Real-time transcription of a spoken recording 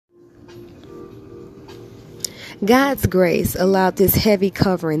God's grace allowed this heavy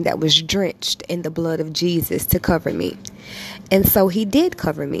covering that was drenched in the blood of Jesus to cover me. And so he did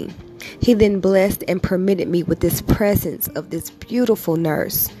cover me. He then blessed and permitted me with this presence of this beautiful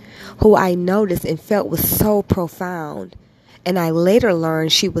nurse who I noticed and felt was so profound. And I later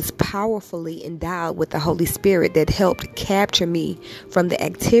learned she was powerfully endowed with the Holy Spirit that helped capture me from the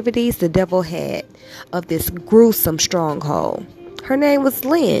activities the devil had of this gruesome stronghold. Her name was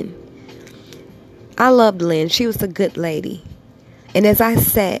Lynn. I loved Lynn. She was a good lady. And as I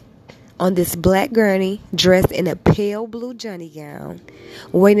sat on this black gurney, dressed in a pale blue Johnny gown,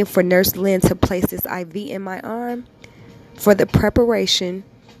 waiting for Nurse Lynn to place this IV in my arm for the preparation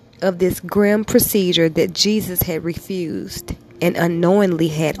of this grim procedure that Jesus had refused and unknowingly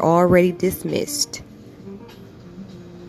had already dismissed.